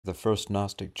The First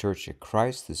Gnostic Church of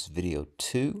Christ. This is video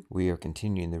 2. We are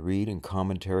continuing the read and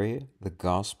commentary, the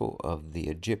Gospel of the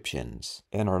Egyptians.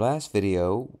 In our last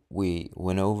video, we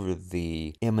went over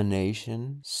the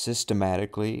emanation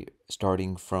systematically,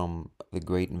 starting from the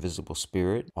great invisible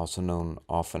spirit, also known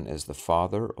often as the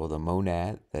Father or the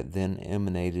Monad, that then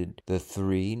emanated the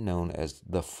three known as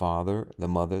the Father, the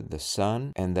Mother, the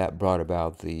Son, and that brought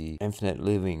about the infinite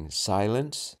living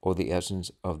silence, or the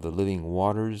essence of the living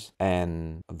waters,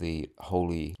 and the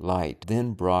holy light.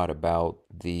 Then brought about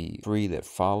the three that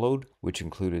followed, which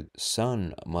included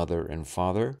Son, Mother, and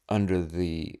Father, under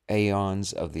the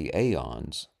aeons of the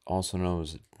aeons, also known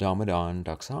as Domadon,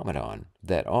 Doxamadon,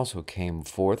 that also came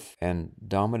forth. And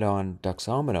Domadon,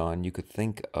 Doxamadon, you could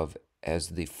think of as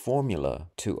the formula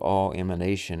to all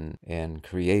emanation and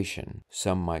creation.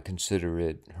 Some might consider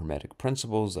it Hermetic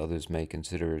principles, others may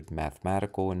consider it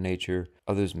mathematical in nature,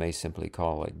 others may simply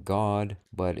call it God,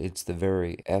 but it's the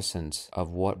very essence of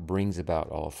what brings about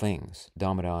all things.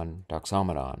 Domadon,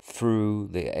 Doxamadon, through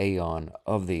the aeon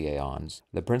of the aeons.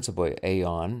 The principal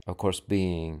aeon, of course,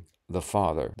 being the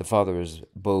Father. The Father is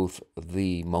both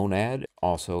the monad,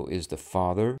 also is the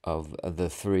Father of the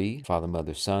three, Father,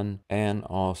 Mother, Son, and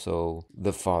also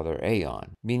the Father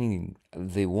Aeon, meaning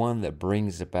the one that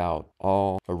brings about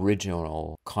all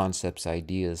original concepts,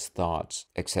 ideas, thoughts,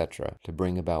 etc., to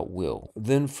bring about will.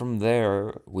 Then from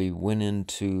there, we went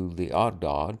into the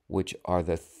Ogdod, which are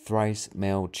the thrice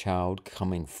male child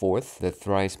coming forth, the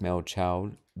thrice male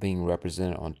child being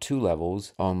represented on two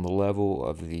levels. On the level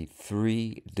of the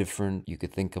three different, you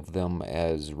could think of them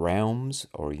as realms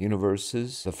or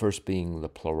universes. The first being the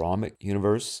pluramic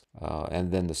universe,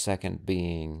 and then the second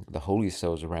being the Holy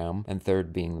Souls realm, and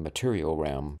third being the material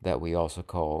realm that we also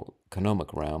call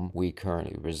economic realm. We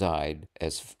currently reside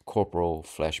as corporal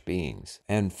flesh beings.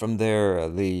 And from there,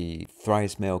 the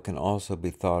thrice male can also be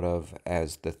thought of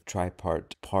as the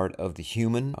tripart part of the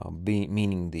human,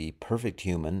 meaning the perfect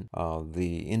human,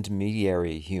 the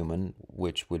intermediary human,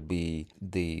 which would be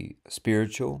the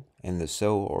spiritual and the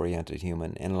soul-oriented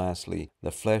human, and lastly,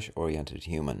 the flesh-oriented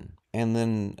human. And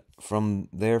then from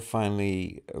there,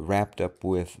 finally wrapped up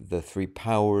with the three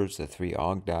powers, the three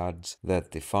Ogdods,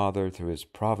 that the Father, through his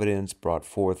providence, brought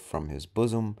forth from his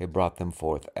bosom. He brought them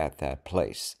forth at that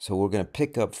place. So we're going to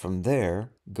pick up from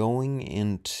there, going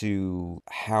into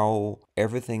how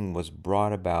everything was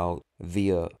brought about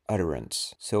via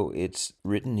utterance. So it's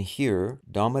written here,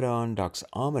 Domadon,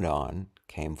 Doxamadon,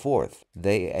 came forth,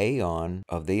 the aeon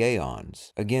of the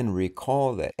aeons. Again,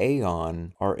 recall that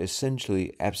aeon are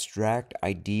essentially abstract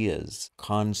ideas,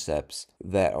 concepts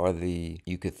that are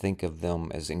you could think of them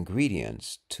as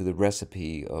ingredients to the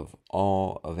recipe of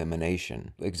all of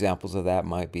emanation. Examples of that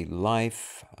might be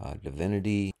life,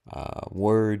 divinity,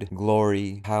 word,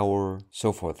 glory, power,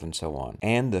 so forth and so on.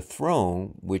 And the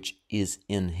throne, which is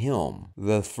in him.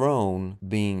 The throne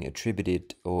being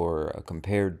attributed or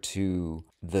compared to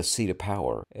the seat of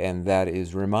power, and that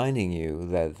is reminding you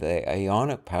that the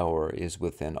aeonic power is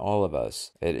within all of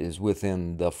us. It is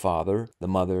within the Father, the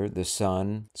Mother, the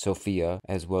Son, Sophia,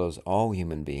 as well as all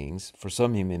human beings. For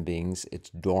some human beings, it's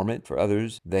dormant. For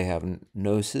others, they have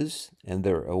gnosis, and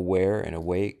they're aware and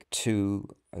awake to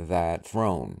that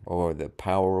throne, or the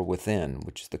power within,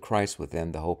 which is the Christ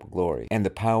within, the hope of glory, and the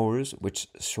powers which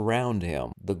surround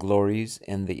him, the glories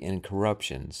and the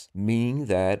incorruptions, meaning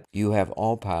that you have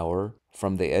all power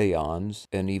from the aeons,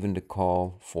 and even to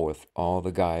call forth all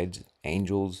the guides,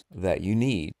 angels that you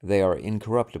need. They are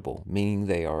incorruptible, meaning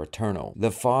they are eternal.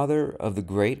 The Father of the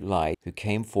great light who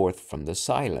came forth from the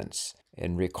silence.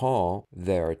 And recall,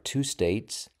 there are two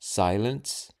states,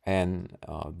 silence, and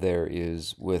there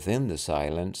is within the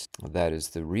silence, that is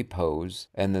the repose,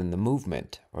 and then the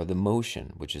movement, or the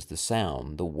motion, which is the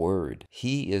sound, the word.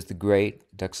 He is the great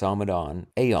Doxamadon,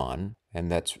 aeon,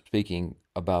 and that's speaking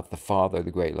about the Father, the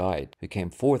great light, who came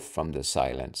forth from the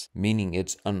silence, meaning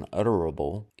it's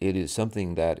unutterable. It is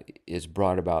something that is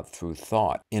brought about through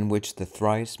thought, in which the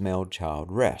thrice male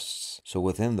child rests. So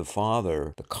within the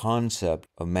Father, the concept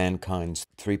of mankind's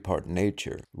three-part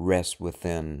nature rests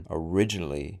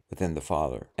originally within the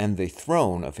Father. And the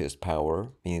throne of his power,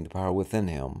 meaning the power within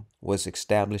him, was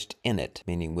established in it,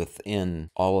 meaning within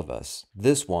all of us.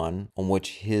 This one on which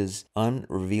his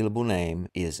unrevealable name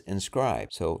is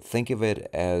inscribed. So think of it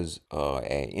as an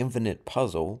infinite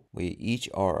puzzle. We each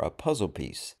are a puzzle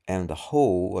piece, and the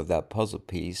whole of that puzzle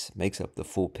piece makes up the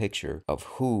full picture of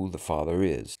who the Father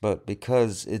is. But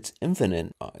because it's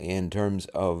infinite in terms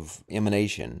of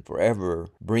emanation, forever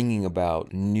bringing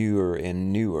about newer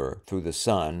and newer through the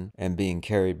Son and being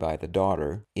carried by the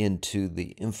daughter into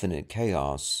the infinite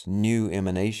chaos, new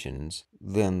emanations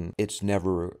then it's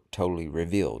never totally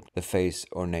revealed, the face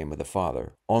or name of the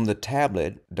Father. On the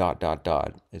tablet, ...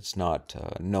 It's not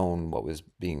known what was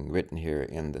being written here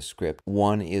in the script.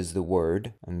 One is the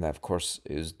Word, and that, of course,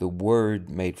 is the Word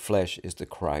made flesh is the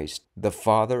Christ, the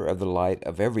Father of the light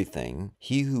of everything,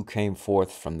 he who came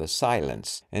forth from the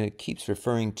silence. And it keeps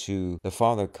referring to the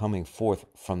Father coming forth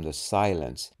from the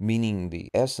silence, meaning the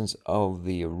essence of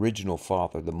the original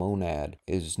Father, the monad,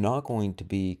 is not going to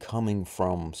be coming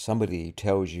from somebody who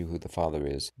tells you who the Father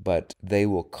is, but they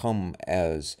will come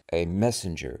as a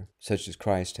messenger, such as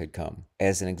Christ had come,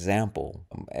 as an example,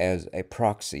 as a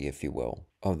proxy, if you will,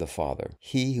 of the Father.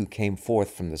 He who came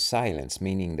forth from the silence,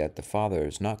 meaning that the Father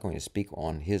is not going to speak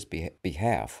on his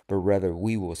behalf, but rather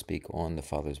we will speak on the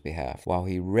Father's behalf. While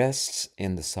he rests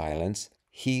in the silence,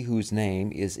 he whose name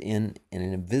is in an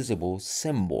invisible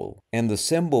symbol. And the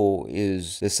symbol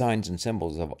is the signs and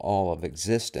symbols of all of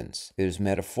existence. It is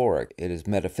metaphoric. It is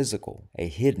metaphysical. A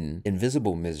hidden,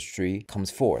 invisible mystery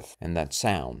comes forth, and that's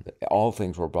sound. All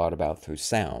things were brought about through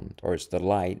sound, or it's the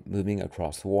light moving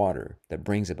across the water that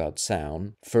brings about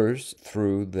sound, first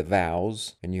through the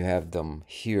vowels, and you have them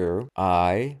here: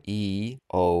 I, E,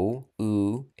 O,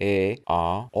 U, E,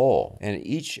 A, O. And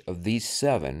each of these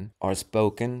 7 are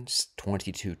spoken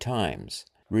 22 times,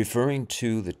 referring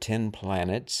to the 10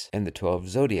 planets and the 12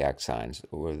 zodiac signs,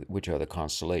 which are the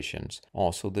constellations,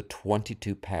 also the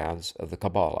 22 paths of the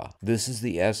Kabbalah. This is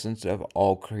the essence of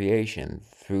all creation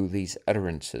through these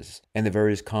utterances, and the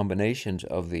various combinations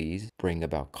of these bring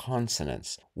about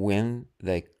consonants when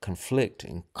they conflict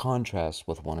and contrast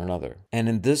with one another. And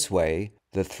in this way,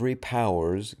 the 3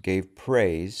 powers gave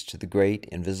praise to the great,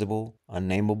 invisible,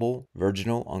 unnameable,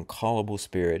 virginal, uncallable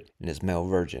Spirit in his male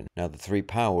virgin. Now, the 3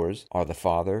 powers are the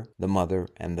Father, the Mother,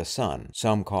 and the Son.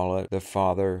 Some call it the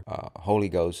Father, Holy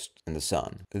Ghost, and the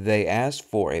Son. They asked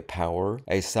for a power.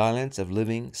 A silence of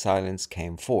living silence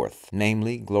came forth,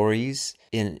 namely, glories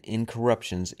in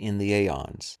incorruptions in the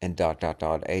aeons, and ...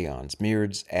 aeons,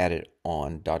 myriads added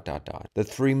on ... The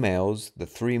 3 males, the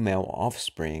 3 male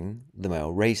offspring, the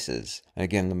male races. And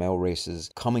again, the male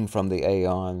races coming from the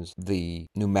aeons, the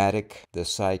pneumatic, the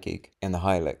psychic, and the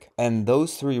hylic. And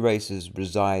those 3 races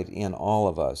reside in all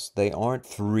of us. They aren't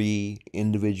 3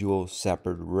 individual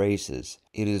separate races.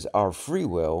 It is our free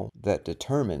will that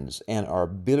determines, and our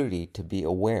ability to be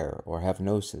aware or have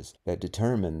gnosis, that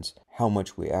determines how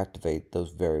much we activate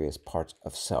those various parts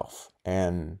of self.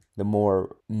 And the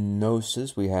more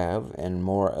gnosis we have and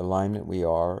more alignment we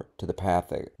are to the path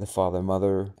that the Father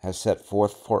Mother has set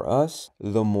forth for us,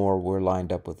 the more we're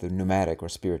lined up with the pneumatic or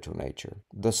spiritual nature.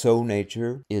 The soul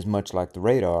nature is much like the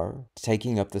radar,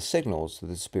 taking up the signals that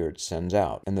the Spirit sends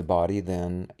out, and the body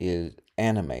then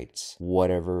animates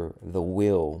whatever the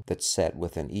will that's set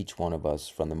within each one of us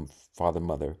from the Father,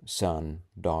 Mother, Son,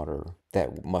 Daughter,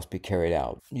 that must be carried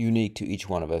out. Unique to each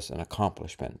one of us, an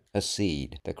accomplishment, a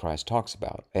seed that Christ talks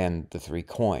about, and the 3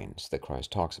 coins that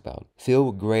Christ talks about.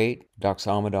 Filled with great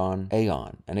doxamadon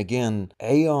aeon. And again,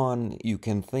 aeon you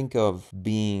can think of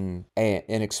being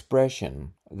an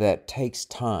expression that takes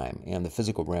time in the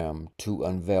physical realm to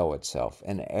unveil itself,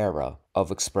 an era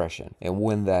of expression. And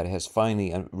when that has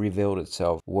finally revealed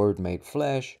itself, Word made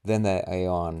flesh, then that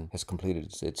aeon has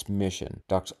completed its mission.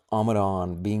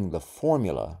 Doxamadon being the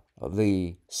formula, of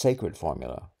the sacred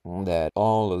formula, that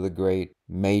all of the great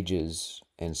mages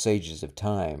and sages of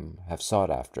time have sought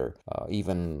after.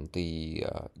 Even the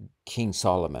King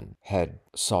Solomon had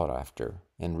sought after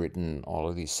and written all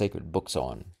of these sacred books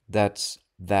on. That's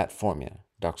that formula,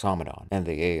 doxamadon, and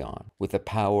the aeon, with the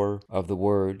power of the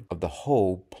word of the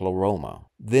whole pleroma.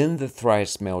 Then the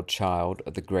thrice male child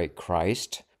of the great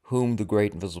Christ, whom the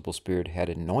great invisible Spirit had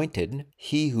anointed,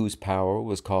 he whose power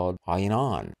was called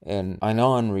Ainon. And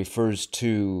Ainon refers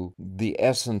to the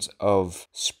essence of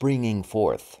springing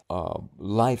forth,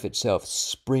 life itself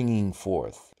springing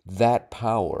forth. That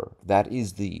power, that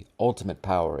is the ultimate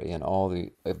power in all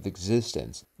of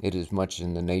existence. It is much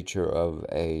in the nature of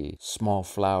a small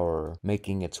flower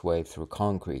making its way through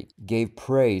concrete. Gave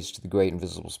praise to the great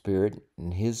invisible Spirit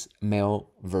and his male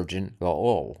virgin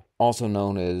Vowels, also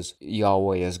known as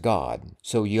Yahweh as God.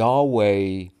 So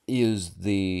Yahweh is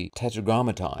the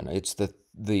tetragrammaton. It's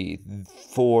the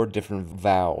 4 different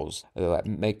vowels that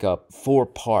make up 4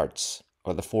 parts,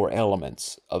 or the 4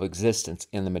 elements of existence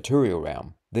in the material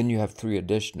realm. Then you have 3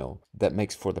 additional that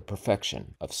makes for the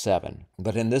perfection of 7.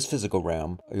 But in this physical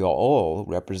realm, Ya'ol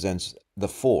represents the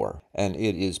 4, and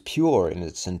it is pure in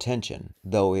its intention,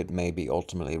 though it may be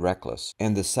ultimately reckless.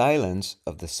 And the silence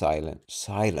of the silent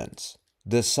silence.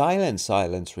 The silent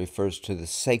silence refers to the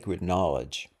sacred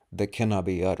knowledge that cannot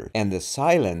be uttered. And the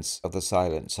silence of the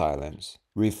silent silence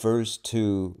refers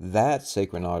to that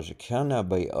sacred knowledge that cannot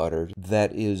be uttered,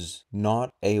 that is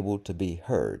not able to be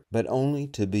heard, but only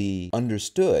to be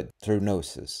understood through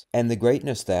gnosis. And the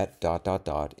greatness that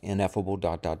ineffable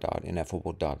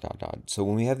ineffable So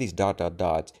when we have these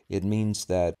dots, it means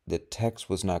that the text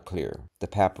was not clear. The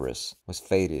papyrus was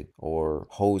faded, or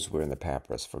holes were in the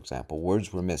papyrus, for example.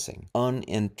 Words were missing.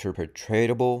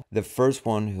 Uninterpretable, the first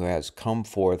one who has come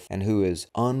forth and who is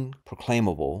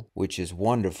unproclaimable, which is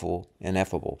wonderful,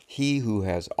 ineffable. He who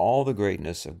has all the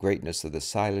greatness of the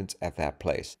silence at that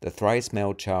place. The thrice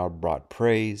male child brought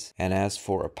praise and asked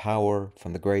for a power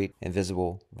from the great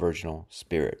invisible virginal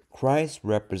spirit. Christ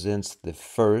represents the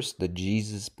first, the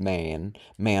Jesus man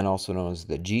also known as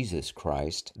the Jesus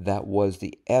Christ, that was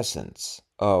the essence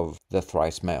of the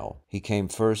thrice male. He came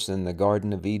first in the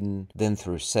Garden of Eden, then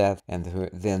through Seth, and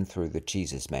then through the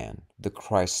Jesus man, the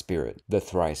Christ spirit, the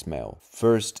thrice male.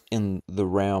 First in the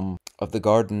realm of the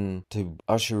garden to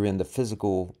usher in the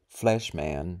physical flesh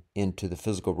man into the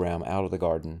physical realm out of the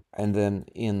garden, and then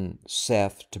in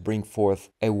Seth to bring forth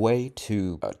a way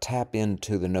to tap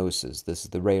into the gnosis. This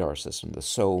is the radar system, the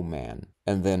soul man.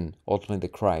 And then ultimately the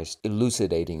Christ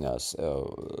elucidating us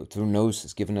through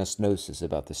gnosis, giving us gnosis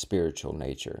about the spiritual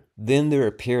nature. Then there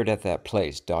appeared at that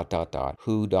place,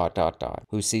 who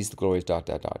sees the glories,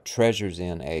 treasures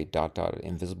in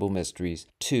invisible mysteries,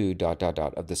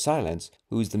 of the silence,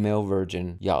 who's the male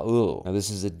virgin, Yael. Now this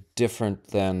is different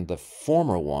than the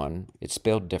former one. It's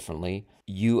spelled differently.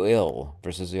 Uel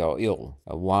versus Yael,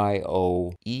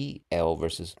 Y-O-E-L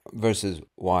versus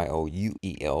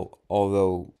Y-O-U-E-L,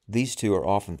 although these two are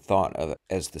often thought of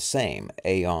as the same,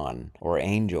 Aeon, or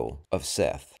angel of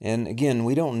Seth. And again,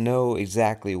 we don't know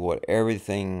exactly what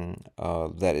everything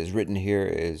that is written here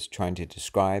is trying to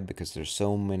describe, because there's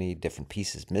so many different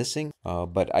pieces missing,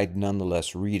 but I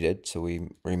nonetheless read it, so we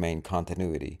remain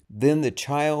continuity. Then the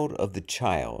child of the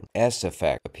child, S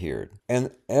effect, appeared.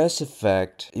 And S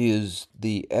effect is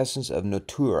the essence of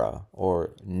natura,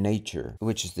 or nature,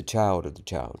 which is the child of the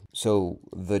child. So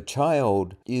the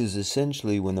child is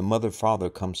essentially when the mother-father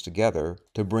comes together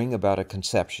to bring about a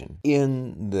conception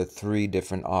in the three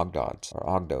different ogdods, or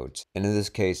ogdodes. And in this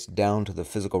case, down to the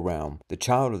physical realm. The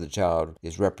child of the child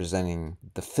is representing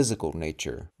the physical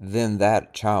nature. Then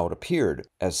that child appeared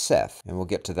as Seth, and we'll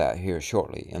get to that here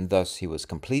shortly. And thus he was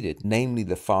completed, namely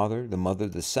the Father, the Mother,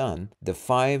 the Son, the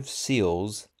five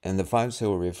seals. And the five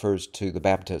seal refers to the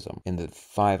baptism in the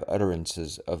five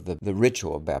utterances of the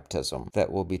ritual of baptism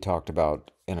that will be talked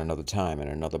about in another time in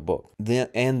another book.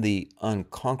 And the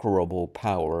unconquerable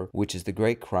power, which is the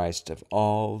great Christ of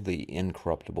all the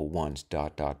incorruptible ones,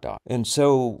 And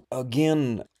so,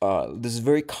 again, this is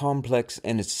very complex,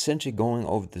 and it's essentially going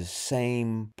over the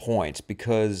same points,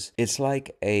 because it's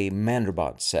like a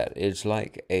Mandelbrot set. It's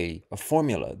like a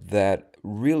formula that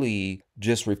really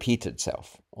just repeats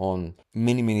itself on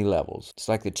many levels. It's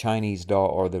like the Chinese doll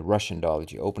or the Russian doll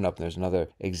that you open up and there's another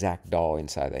exact doll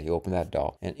inside that. You open that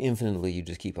doll and infinitely you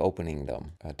just keep opening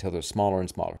them until they're smaller and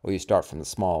smaller. Or you start from the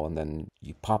small and then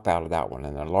you pop out of that one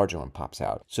and then a larger one pops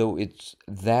out. So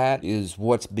that is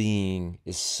what's being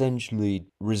essentially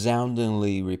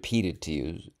resoundingly repeated to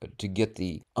you to get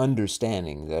the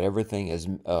understanding that everything is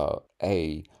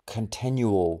a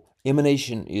continual.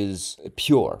 Emanation is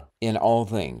pure in all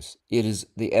things. It is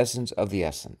the essence of the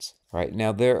essence. Right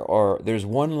now, there's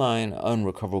one line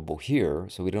unrecoverable here,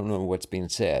 so we don't know what's being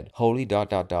said. Holy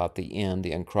the end,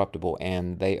 the incorruptible,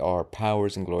 and they are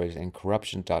powers and glories and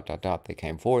corruption they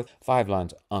came forth. 5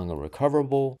 lines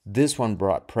unrecoverable. This one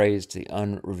brought praise to the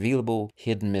unrevealable,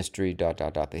 hidden mystery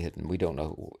the hidden. We don't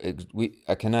know.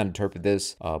 I cannot interpret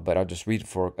this, but I'll just read it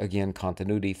for again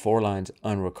continuity. 4 lines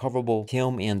unrecoverable.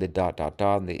 Him in the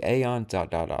and the aeon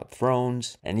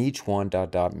thrones, and each one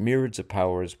myriads of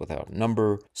powers without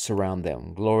number surround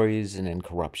them, glories and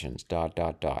incorruptions,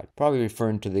 Probably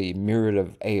referring to the myriad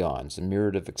of aeons, the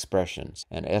myriad of expressions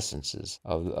and essences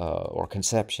of, or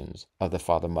conceptions of the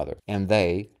Father, Mother. And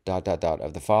they,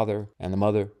 of the Father, and the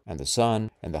Mother, and the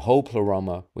Son, and the whole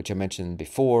pleroma, which I mentioned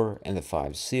before, and the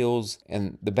 5 seals.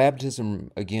 And the baptism,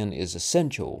 again, is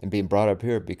essential in being brought up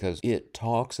here because it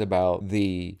talks about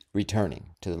the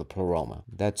returning to the pleroma.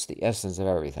 That's the essence of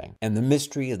everything. And the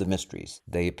mystery of the mysteries,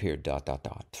 they appeared,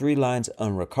 3 lines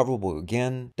unrecoverable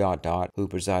again, who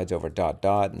presides over,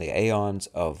 and the aeons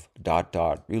of,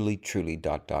 really, truly,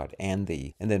 and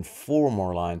the. And then 4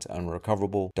 more lines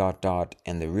unrecoverable,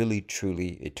 and the really,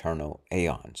 truly, eternal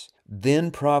aeons. Then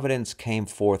providence came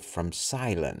forth from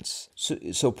silence.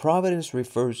 So providence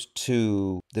refers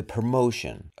to the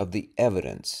promotion of the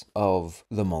evidence of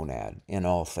the monad in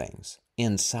all things.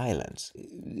 in silence.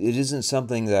 It isn't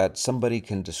something that somebody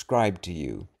can describe to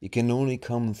you. It can only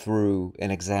come through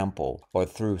an example or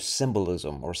through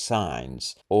symbolism or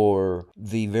signs or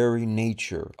the very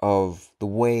nature of the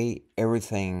way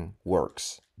everything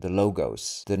works. The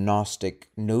logos, the Gnostic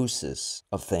gnosis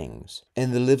of things,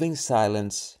 and the living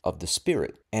silence of the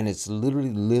Spirit. And it's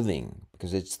literally living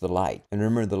because it's the light. And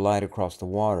remember, the light across the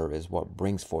water is what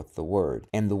brings forth the Word.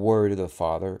 And the Word of the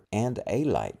Father and a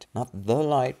light. Not the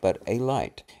light, but a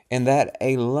light. And that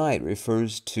a light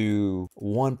refers to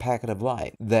one packet of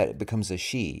light that becomes a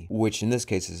she, which in this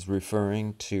case is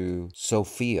referring to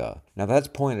Sophia. Now that's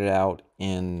pointed out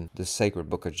in the sacred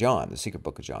book of John, the secret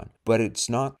book of John. But it's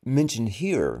not mentioned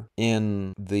here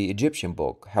in the Egyptian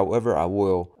book. However, I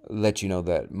will let you know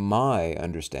that my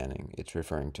understanding, it's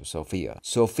referring to Sophia.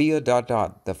 Sophia,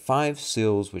 the 5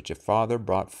 seals which a father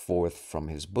brought forth from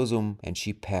his bosom, and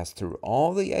she passed through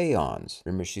all the aeons.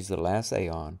 Remember, she's the last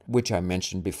aeon, which I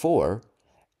mentioned before.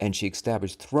 And she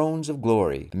established thrones of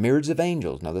glory, myriads of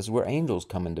angels. Now, this is where angels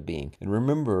come into being. And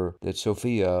remember that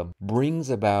Sophia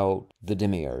brings about the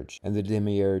demiurge. And the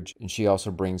demiurge, and she also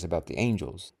brings about the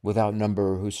angels, without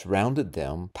number, who surrounded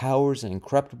them, powers and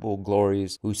incorruptible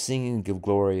glories, who sing and give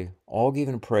glory, all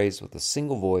giving praise with a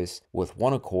single voice, with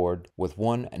one accord, with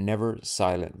one never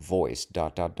silent voice,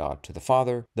 to the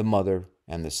Father, the Mother,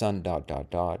 and the Son,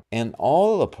 and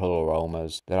all the pleroma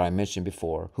that I mentioned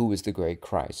before, who is the great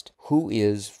Christ, who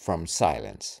is from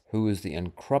silence, who is the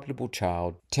incorruptible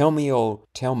child, Telmiel,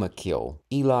 Telmakil,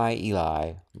 Eli,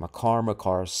 Eli,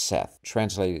 Makar, Seth,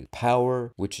 translated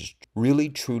power, which is really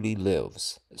truly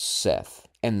lives, Seth,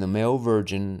 and the male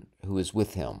virgin who is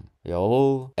with him,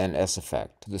 Yael and Esaphet,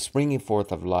 the springing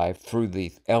forth of life through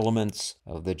the elements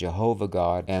of the Jehovah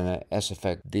God, and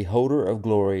Esaphet, the holder of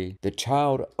glory, the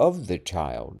child of the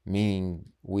child, meaning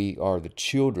we are the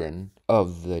children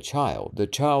of the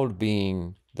child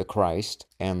being the Christ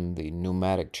and the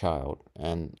pneumatic child,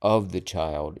 and of the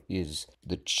child is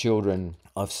the children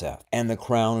of Seth, and the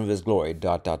crown of his glory,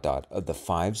 of the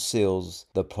 5 seals,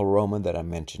 the pleroma that I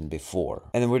mentioned before.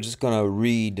 And then we're just going to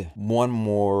read one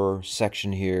more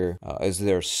section here, as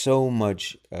there's so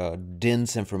much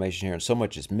dense information here and so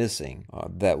much is missing,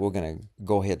 that we're going to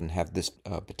go ahead and have this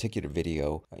particular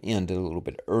video end a little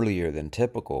bit earlier than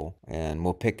typical, and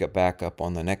we'll pick it back up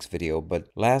on the next video. But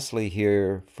lastly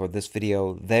here for this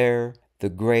video, the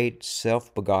great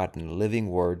self-begotten living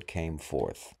Word came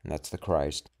forth, and that's the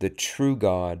Christ, the true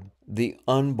God, the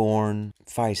unborn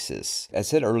physis. I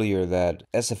said earlier that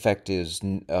Esaphet is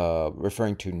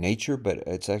referring to nature, but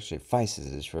it's actually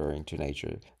physis is referring to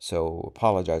nature, so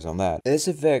apologize on that.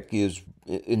 Esaphet is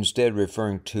instead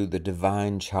referring to the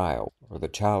divine child, or the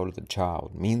child of the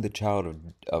child, meaning the child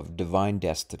of divine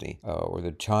destiny, or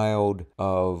the child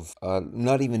of,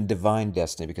 not even divine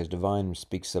destiny, because divine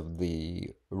speaks of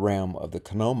the realm of the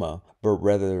Kanoma, but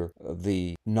rather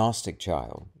the Gnostic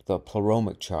child, the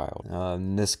pleromic child.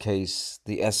 In this case,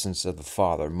 the essence of the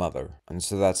father, mother. And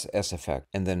so that's Esaphet.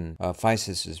 And then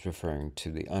physis is referring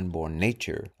to the unborn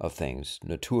nature of things,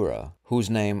 natura, whose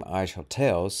name I shall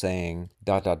tell, saying,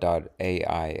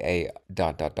 AIA,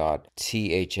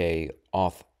 THA,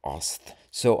 oth.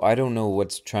 So I don't know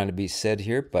what's trying to be said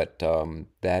here, but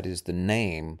that is the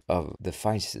name of the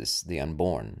physis, the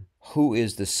unborn. Who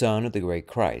is the Son of the great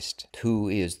Christ? Who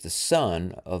is the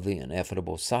Son of the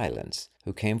ineffable silence?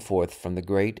 Who came forth from the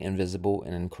great, invisible,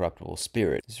 and incorruptible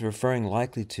Spirit. This is referring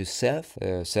likely to Seth.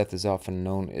 Seth is often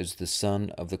known as the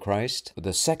son of the Christ,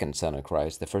 the second son of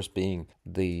Christ, the first being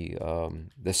the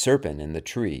serpent in the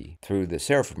tree through the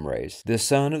seraphim race. The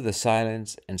son of the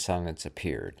silence, and silence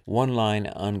appeared. One line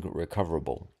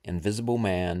unrecoverable, invisible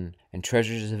man, and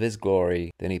treasures of his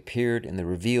glory. Then he appeared in the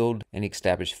revealed, and he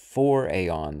established 4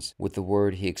 aeons. With the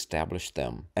word he established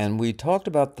them. And we talked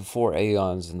about the 4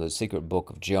 aeons in the secret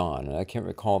book of John, and I can't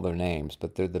recall their names,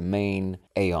 but they're the main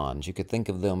aeons. You could think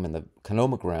of them in the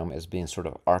Kanomic realm as being sort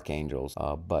of archangels,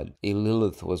 but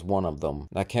Elilith was one of them.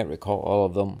 I can't recall all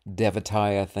of them.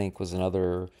 Devatai, I think, was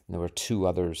another. There were 2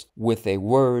 others. With a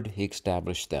word, he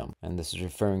established them. And this is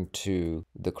referring to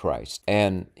the Christ.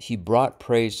 And he brought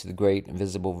praise to the great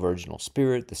invisible virginal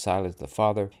Spirit, the silence of the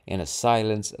Father, in a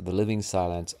silence of the living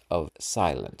silence of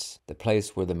silence, the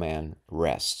place where the man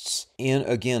rests. In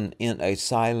a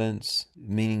silence,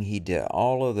 meaning he did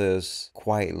all of this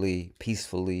quietly,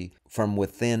 peacefully, from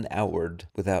within outward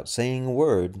without saying a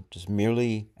word, just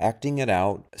merely acting it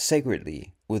out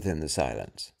sacredly within the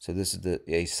silence. So this is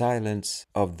a silence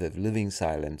of the living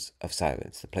silence of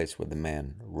silence, the place where the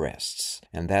man rests.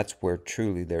 And that's where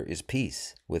truly there is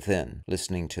peace within,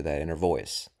 listening to that inner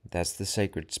voice. That's the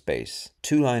sacred space.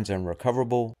 2 lines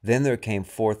unrecoverable. Then there came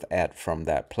forth from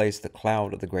that place the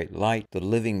cloud of the great light, the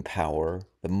living power,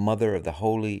 the mother of the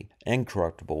holy,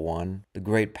 incorruptible one, the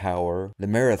great power, the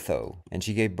Meritho. And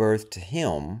she gave birth to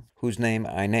him whose name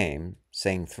I name,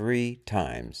 saying 3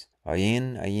 times,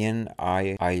 Ayin, Ayin,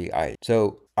 I.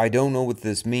 So I don't know what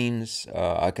this means.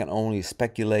 I can only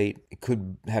speculate. It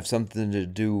could have something to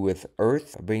do with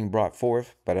earth being brought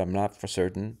forth, but I'm not for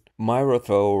certain. Myratho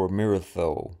or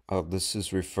Miratho, this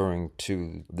is referring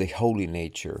to the holy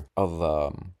nature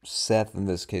of Seth. In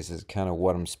this case is kind of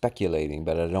what I'm speculating,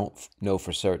 but I don't know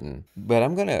for certain. But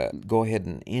I'm going to go ahead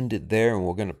and end it there, and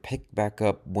we're going to pick back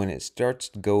up when it starts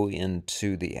to go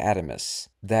into the Adamus.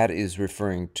 That is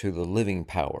referring to the living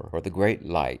power or the great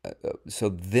light. So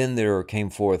then there came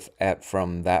forth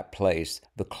from that place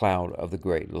the cloud of the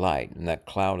great light. And that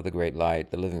cloud of the great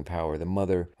light, the living power, the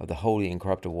mother of the holy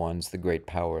incorruptible ones, the great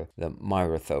power, the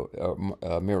Miratho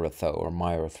or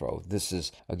Myrathro. This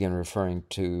is again referring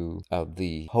to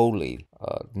the holy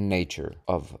nature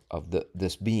of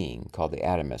this being called the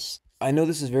Adamus. I know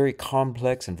this is very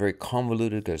complex and very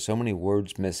convoluted because so many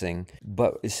words missing,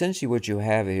 but essentially what you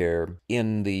have here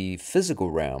in the physical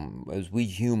realm, as we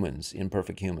humans,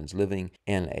 imperfect humans, living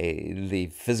in the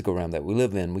physical realm that we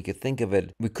live in, we could think of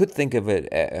it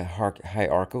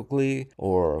hierarchically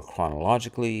or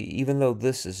chronologically, even though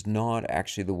this is not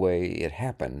actually the way it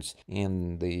happens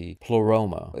in the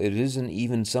pleroma. It isn't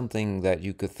even something that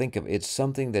you could think of. It's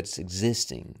something that's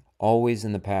existing. Always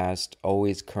in the past,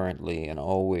 always currently, and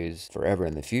always forever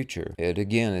in the future. It,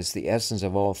 again, is the essence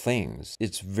of all things.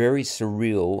 It's very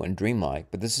surreal and dreamlike,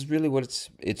 but this is really what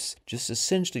it's just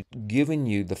essentially giving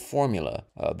you the formula,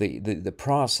 the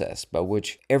process by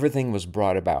which everything was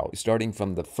brought about, starting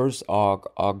from the first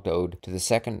ogdode to the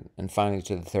second and finally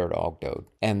to the third ogdode.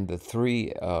 And the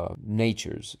 3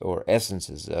 natures or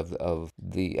essences of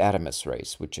the Adamus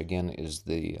race, which again is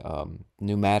the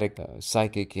pneumatic,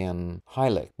 psychic, and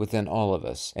hylic within all of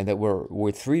us, and that we're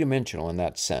 3-dimensional in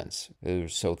that sense.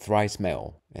 So thrice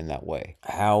male in that way.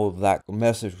 How that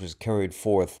message was carried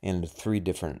forth in 3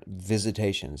 different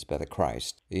visitations by the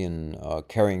Christ in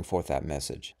carrying forth that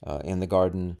message in the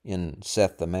garden, in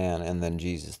Seth the man, and then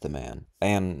Jesus the man.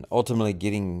 And ultimately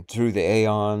getting through the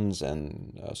aeons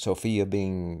and Sophia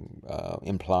being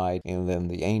implied, and then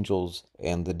the angels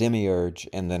and the demiurge,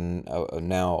 and then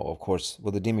now, of course,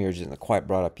 well, the demiurge isn't quite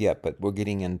brought up yet, but we're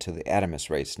getting into the Adamus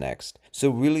race next. So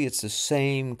really it's the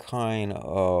same kind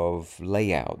of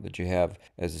layout that you have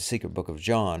as the Secret Book of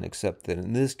John, except that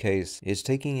in this case, it's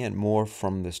taking it more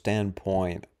from the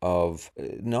standpoint of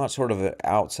not sort of an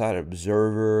outside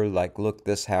observer, like, look,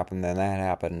 this happened, then that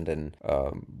happened, and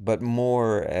but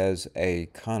more as a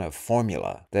kind of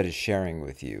formula that is sharing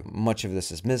with you. Much of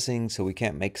this is missing, so we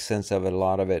can't make sense of it, a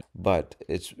lot of it, but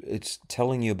it's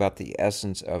telling you about the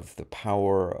essence of the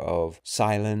power of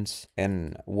silence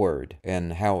and word,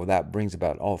 and how that brings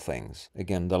about all things.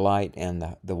 Again, the light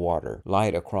and the water.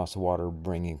 Light across the water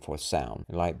bringing forth sound.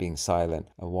 Light being silent,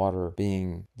 water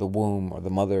being the womb or the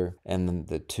mother, and then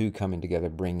the 2 coming together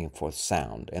bringing forth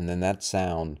sound. And then that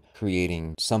sound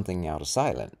creating something out of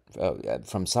silence,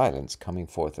 from silence coming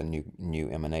forth a new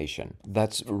emanation.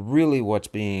 That's really what's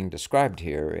being described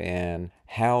here, and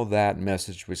how that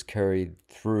message was carried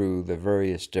through the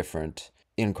various different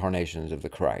incarnations of the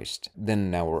Christ.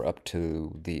 Then now we're up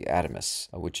to the Adamus,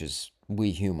 which is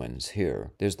we humans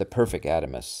here. There's the perfect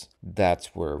Adamus. That's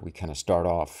where we kind of start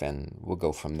off, and we'll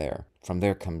go from there. From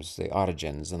there comes the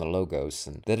autogens and the logos,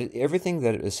 and everything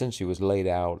that essentially was laid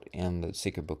out in the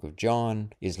Secret Book of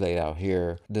John is laid out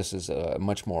here. This is a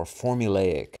much more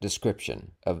formulaic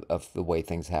description of the way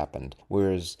things happened,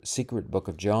 whereas Secret Book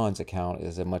of John's account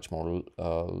is a much more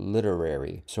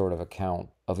literary sort of account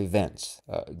of events.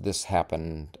 This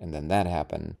happened, and then that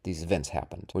happened. These events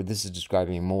happened. Where this is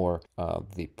describing more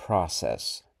of the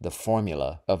process, the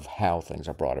formula of how things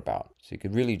are brought about. So you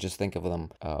could really just think of them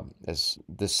as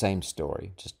the same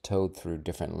story, just told through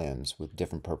different lenses with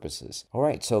different purposes. All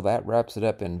right, so that wraps it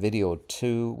up in video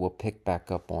 2. We'll pick back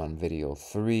up on video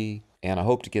 3. And I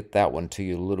hope to get that one to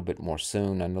you a little bit more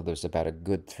soon. I know there's about a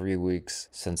good 3 weeks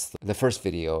since the first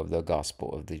video of the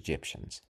Gospel of the Egyptians.